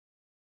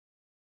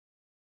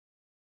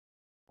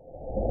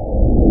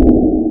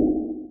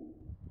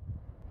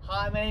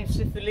my name's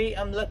Sifu Lee.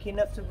 I'm lucky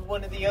enough to be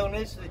one of the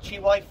owners of the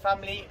Chi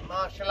Family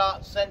Martial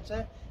Arts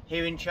Centre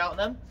here in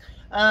Cheltenham.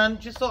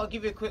 Just thought I'd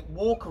give you a quick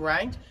walk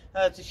around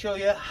to show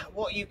you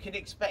what you can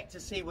expect to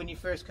see when you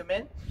first come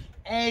in.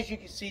 As you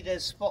can see,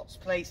 there's spots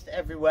placed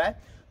everywhere,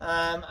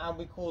 and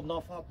we cordon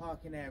off our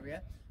parking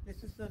area.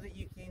 This is so that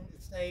you can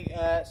stay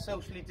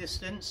socially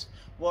distanced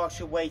whilst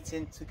you're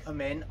waiting to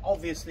come in.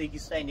 Obviously, you can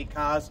stay in your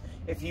cars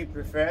if you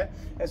prefer.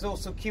 There's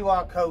also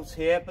QR codes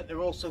here, but they're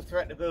also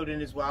throughout the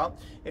building as well,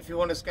 if you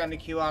want to scan the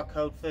QR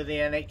code for the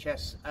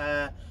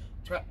NHS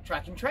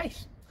track and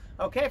trace.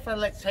 Okay, so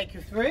let's take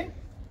you through.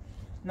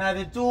 Now,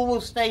 the door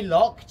will stay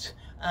locked,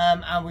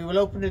 and we will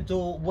open the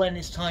door when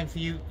it's time for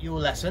your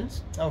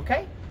lessons.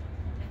 Okay,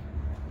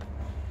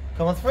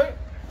 come on through.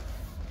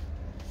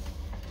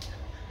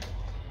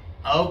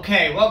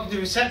 Okay, welcome to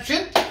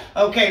reception.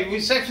 Okay,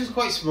 reception's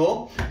quite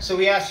small, so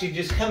we ask you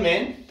just come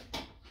in,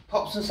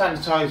 pop some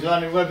sanitizer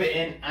on and rub it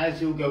in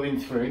as you're going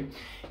through.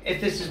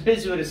 If this is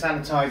busy with a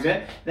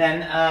sanitizer,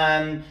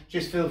 then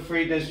just feel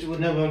free, there's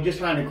another one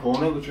just around the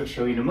corner, which I'll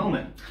show you in a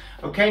moment.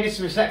 Okay, this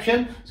is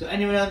reception, so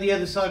anyone on the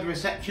other side of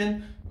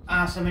reception,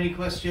 ask them any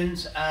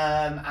questions,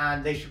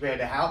 and they should be able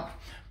to help.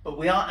 But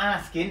we are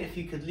asking if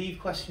you could leave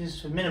questions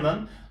to a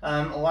minimum,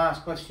 or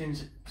ask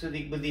questions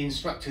with the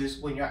instructors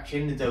when you're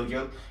actually in the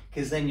dojo,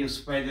 because then you'll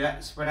spread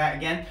out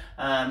again,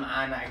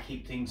 and that'll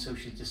keep things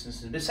social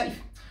distancing a bit safe.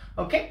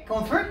 Okay, come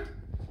on through.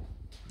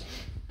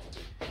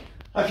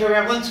 Okay, we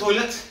have one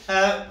toilet.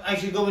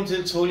 As you go into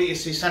the toilet, you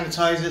see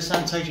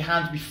sanitize your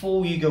hands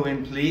before you go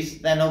in, please.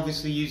 Then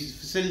obviously use the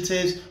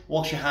facilities,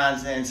 wash your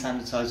hands, then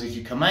sanitize as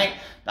you come out.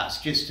 That's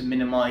just to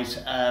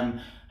minimise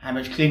how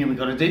much cleaning we've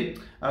got to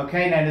do.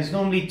 Okay, now there's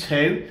normally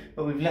two,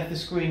 but we've left the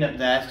screen up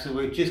there, so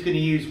we're just going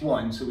to use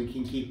one so we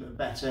can keep a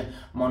better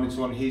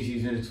monitor on who's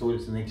using the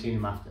toilets and they clean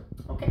them after.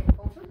 Okay,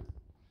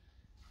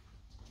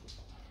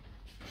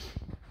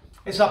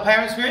 it's our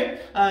parents' room.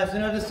 There's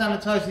another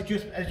sanitizer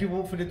just as you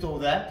walk through the door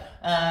there.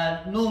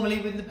 Normally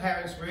with the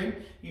parents' room,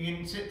 you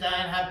can sit down,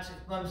 have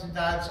mums and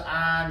dads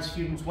and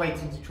students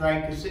waiting to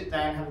train, can sit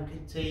down, have a cup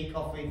of tea,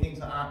 coffee, things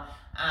like that,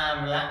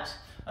 and relax.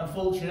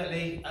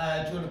 Unfortunately,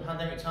 during the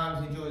pandemic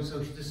times and during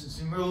social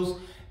distancing rules,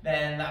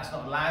 then that's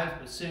not allowed,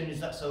 but as soon as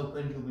that's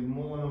opened, you'll be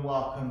more than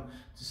welcome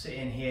to sit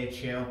in here,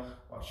 chill,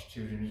 watch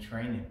your children are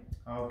training.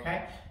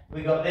 Okay,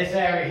 we got this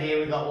area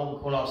here, we got what we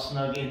call our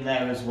snug in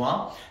there as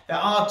well. There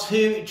are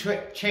two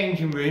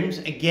changing rooms.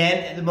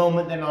 Again, at the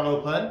moment they're not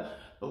open,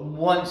 but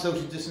once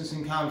social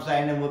distancing calms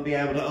down, then we'll be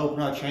able to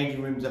open our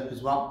changing rooms up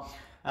as well.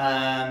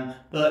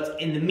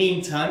 But in the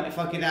meantime, if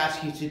I could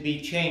ask you to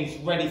be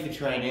changed, ready for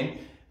training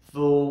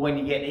for when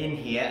you get in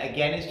here.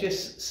 Again, it's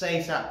just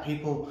safe that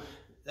people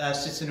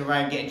sitting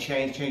around getting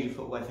changed, changing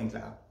footwear, things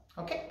like that.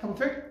 Okay, come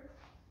through.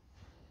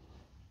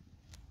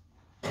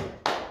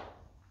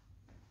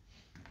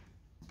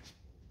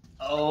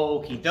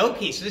 Okie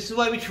dokie, so this is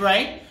where we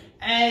train.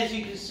 As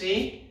you can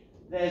see,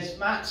 there's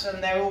mats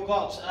and they're all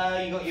got,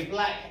 you got your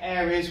black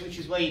areas, which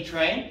is where you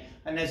train,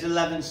 and there's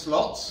 11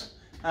 slots.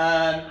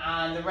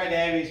 And the red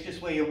area is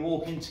just where you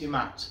walk into your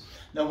mat.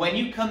 Now, when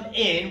you come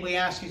in, we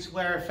ask you to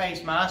wear a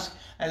face mask,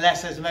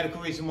 unless there's a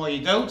medical reason why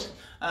you don't.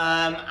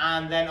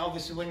 And then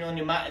obviously when you're on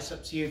your mat, it's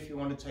up to you if you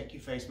want to take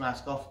your face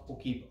mask off or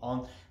keep it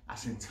on.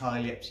 That's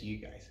entirely up to you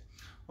guys.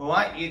 All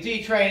right, you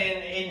do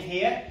training in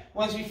here.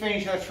 Once we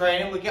finish our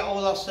training, we'll get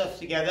all our stuff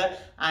together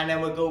and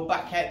then we'll go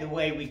back out the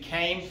way we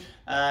came.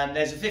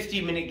 There's a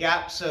 15-minute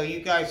gap, so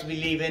you guys will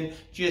be leaving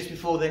just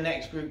before the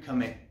next group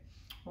come in.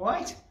 All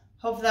right,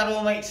 hope that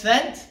all makes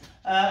sense.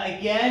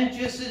 Again,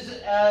 just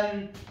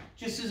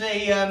as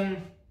a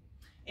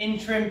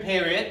interim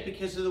period,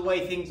 because of the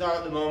way things are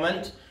at the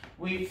moment,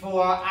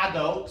 for our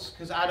adults,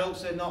 because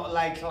adults are not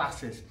allowed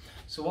classes.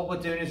 So what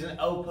we're doing is an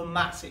open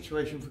mat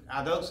situation for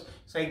adults.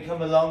 So they can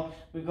come along,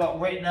 we've got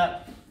written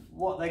up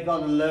what they got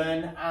to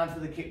learn and for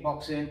the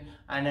kickboxing,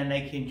 and then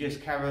they can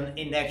just carry on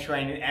in their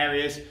training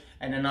areas.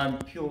 And then I'm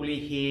purely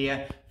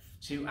here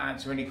to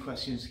answer any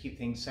questions to keep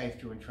things safe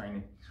during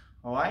training.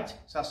 All right,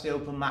 so that's the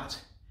open mat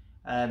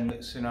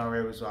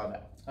scenario as well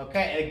there.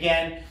 Okay,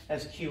 again,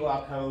 there's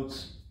QR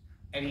codes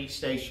at each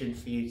station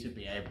for you to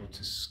be able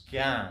to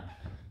scan.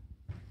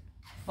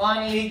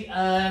 Finally,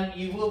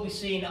 you will be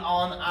seen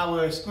on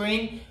our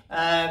screen.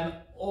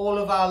 All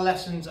of our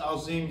lessons are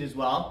zoomed as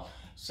well.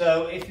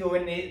 So if you're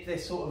in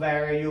this sort of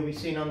area, you'll be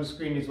seen on the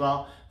screen as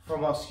well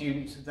from our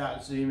students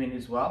that zoom in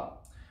as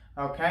well.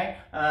 Okay,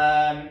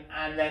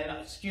 and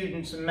then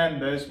students and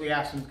members, we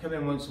ask them to come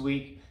in once a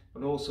week,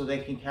 but also they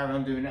can carry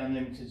on doing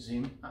unlimited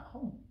Zoom at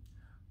home.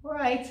 All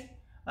right.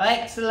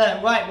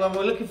 Excellent. Right, well,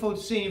 we're looking forward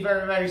to seeing you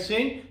very, very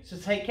soon. So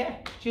take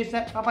care. Cheers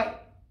then. Bye-bye.